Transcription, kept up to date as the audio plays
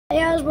Hey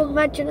guys, welcome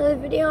back to another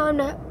video.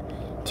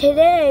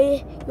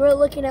 Today we're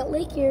looking at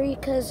Lake Erie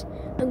because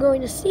I'm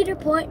going to Cedar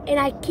Point, and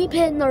I keep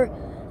hitting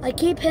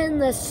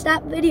the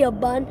stop video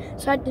button,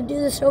 so I have to do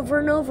this over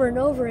and over and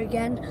over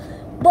again.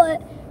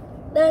 But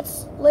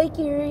that's Lake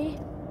Erie,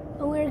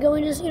 and we're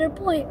going to Cedar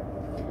Point.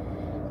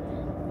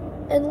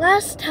 And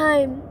last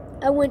time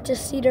I went to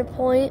Cedar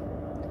Point,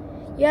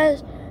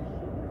 yes,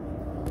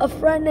 a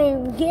friend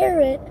named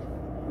Garrett,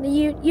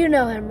 you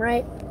know him,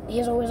 right?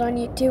 He's always on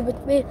YouTube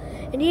with me,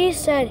 and he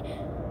said,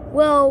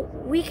 well,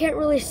 we can't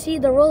really see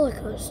the roller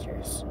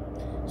coasters,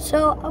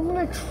 so I'm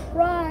gonna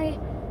try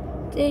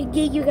to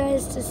get you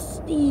guys to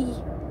see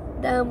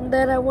them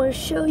that I want to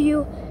show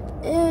you.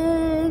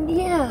 And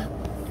yeah,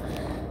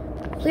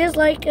 please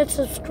like and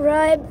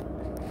subscribe,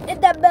 hit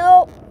that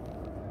bell,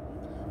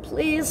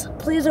 please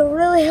it'll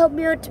really help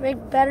me out to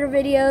make better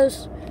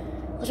videos.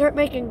 I'll start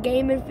making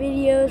gaming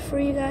videos for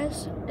you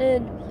guys,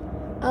 and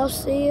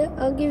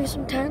I'll give you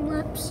some time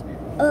lapse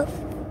of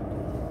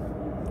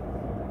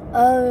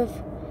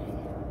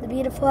the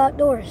beautiful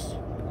outdoors.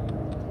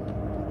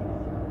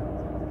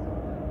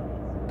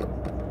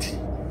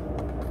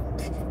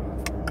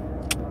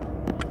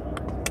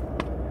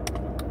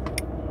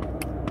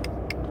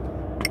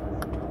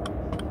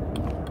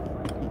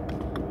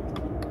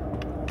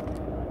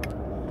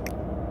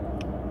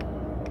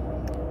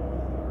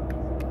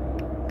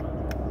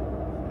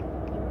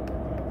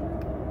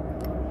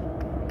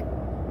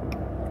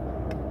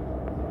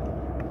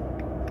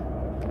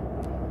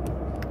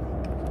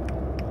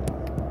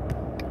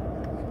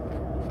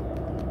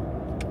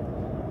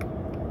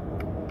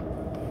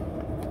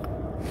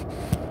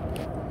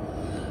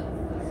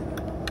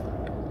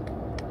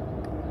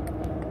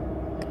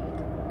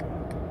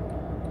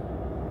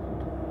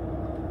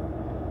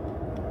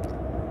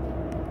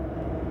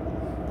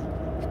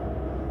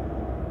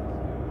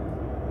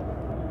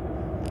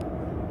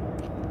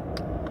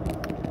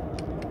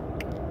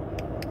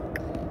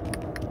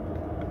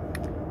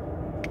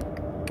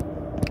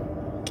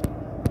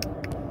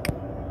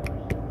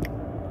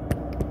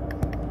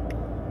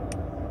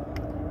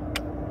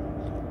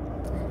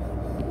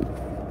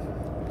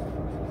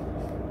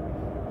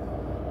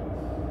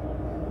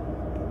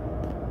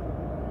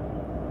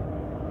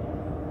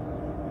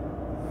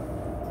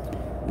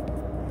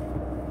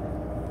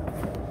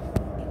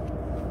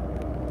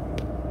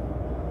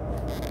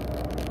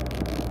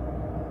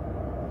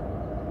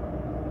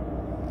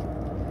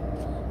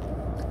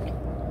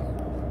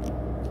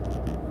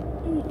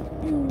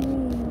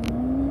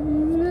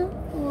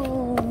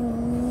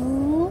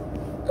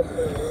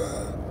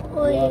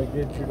 You gotta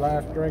get your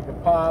last drink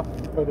of pop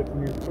and put it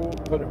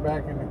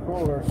back in the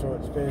cooler so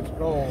it stays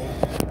cold.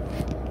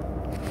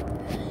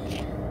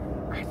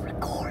 I'm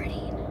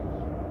recording.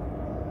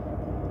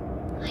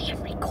 I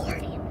am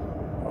recording.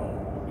 Oh,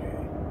 okay.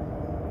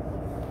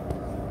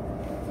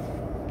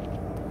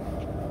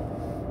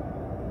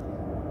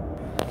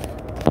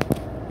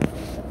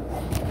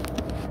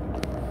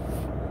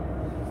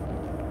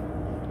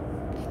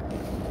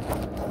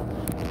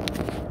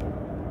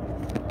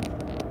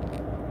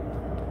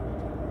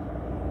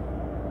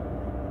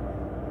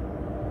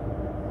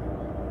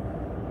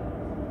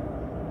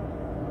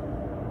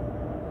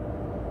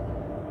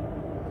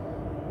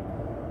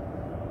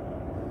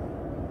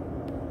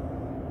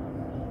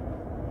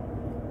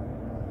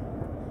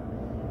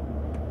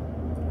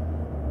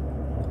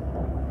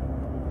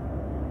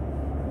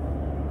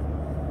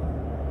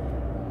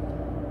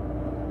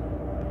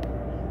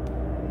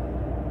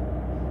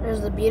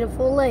 There's the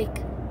beautiful lake.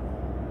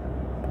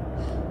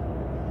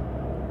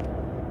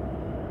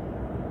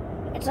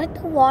 It's like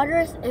the water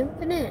is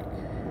infinite,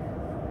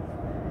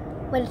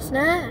 but it's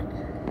not.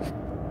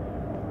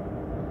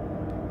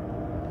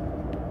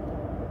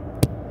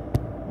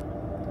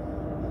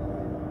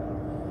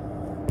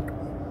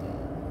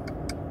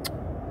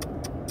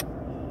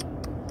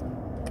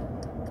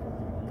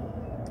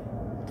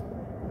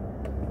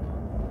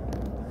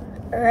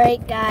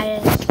 Alright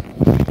guys,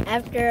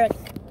 after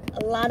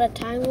a lot of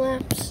time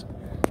lapse,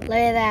 look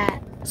at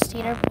that,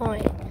 Cedar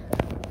Point.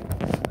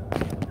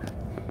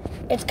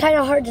 It's kind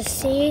of hard to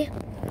see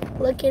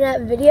looking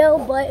at video,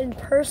 but in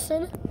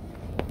person,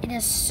 it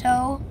is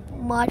so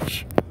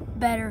much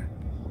better.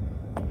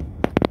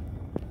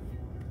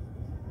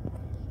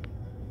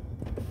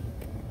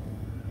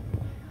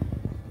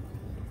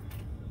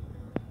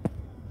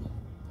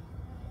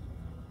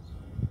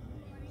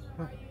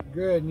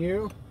 Good, and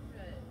you?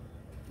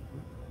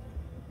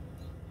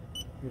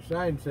 Your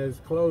sign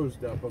says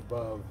closed up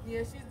above. Yeah,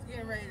 she's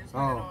getting ready to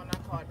turn it on. I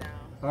called down.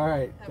 All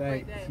right, Have a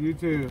great thanks. day. You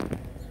too.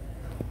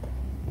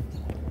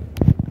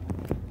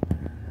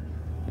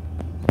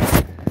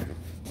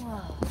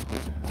 Whoa.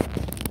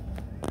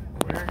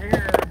 We're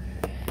here.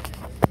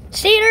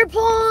 Cedar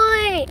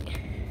Point!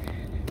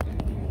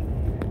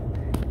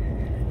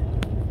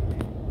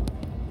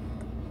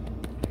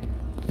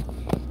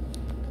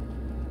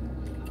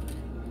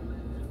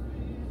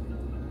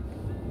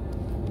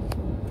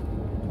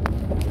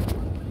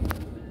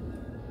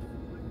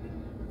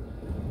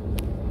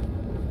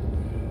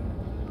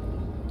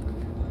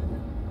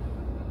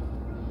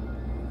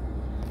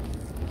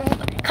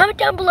 Comment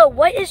down below,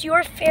 what is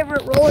your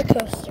favorite roller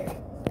coaster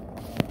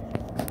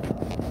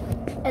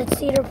at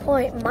Cedar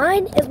Point?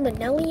 Mine is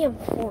Millennium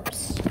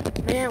Force.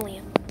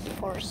 Millennium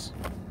Force.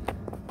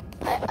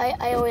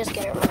 I always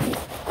get it wrong.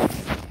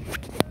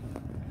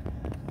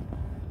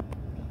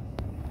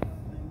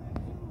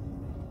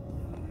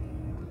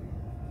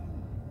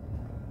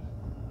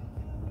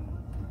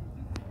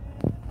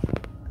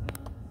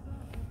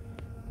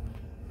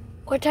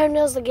 What time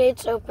does the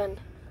gates open?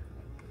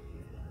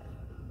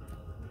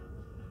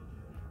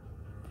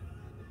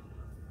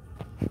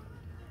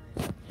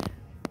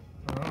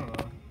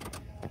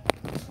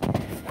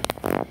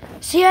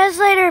 See you guys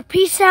later.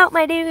 Peace out,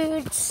 my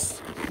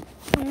dudes.